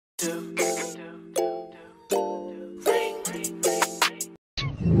Put it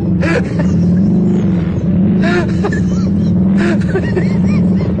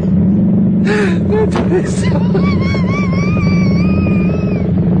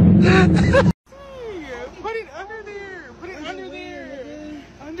under there. Put it under there.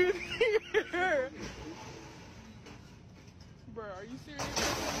 Under there. Bro, are you serious?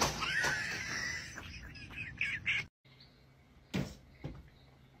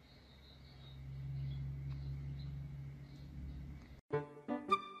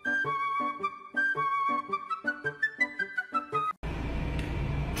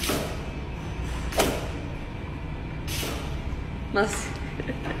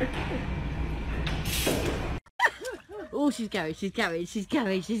 Oh, she's going, she's going, she's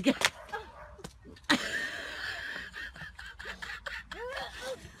going, she's going.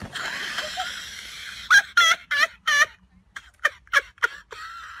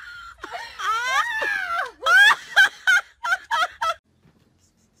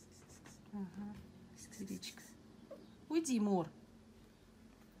 Уйди, Мур.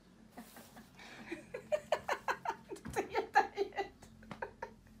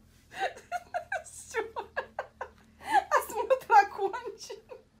 Осмотр окончен.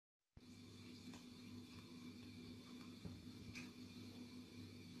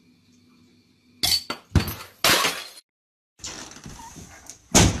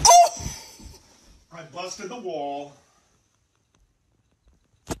 I busted the wall.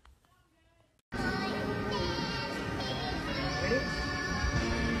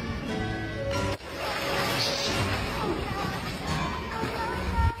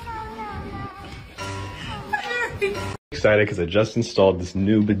 Excited because I just installed this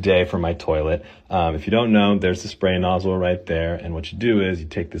new bidet for my toilet. If you don't know, there's the spray nozzle right there, and what you do is you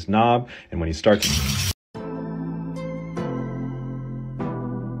take this knob, and when you start to...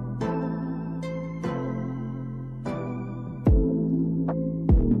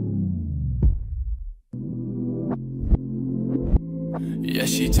 Yeah,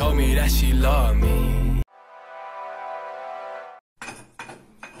 she told me that she loved me.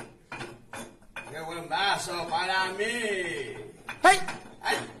 Un vaso para mí. ¡Hey!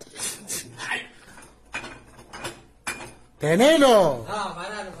 ¡Ay! ¡Ay! ¡Tenelo! No,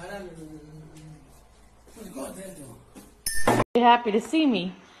 paralo. You're happy to see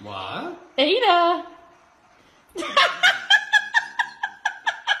me. What? Ada!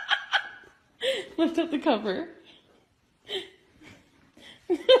 Lift up the cover.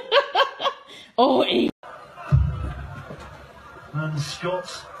 Oh, Ada. And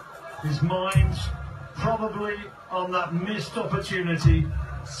Scott, his mind probably on that missed opportunity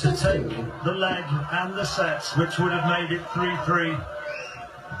to take the leg and the set, which would have made it 3-3.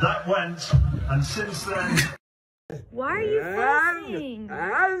 That went, and since then... Why are you fussing?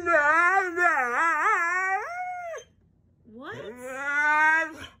 What?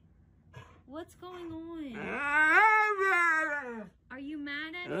 What's going on? Are you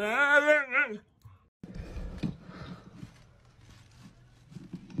mad at me?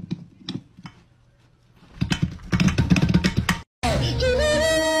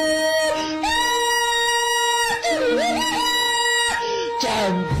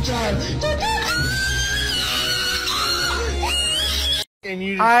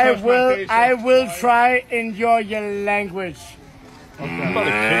 I will try enjoy your language. I'm about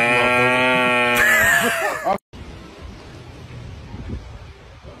to kick you off.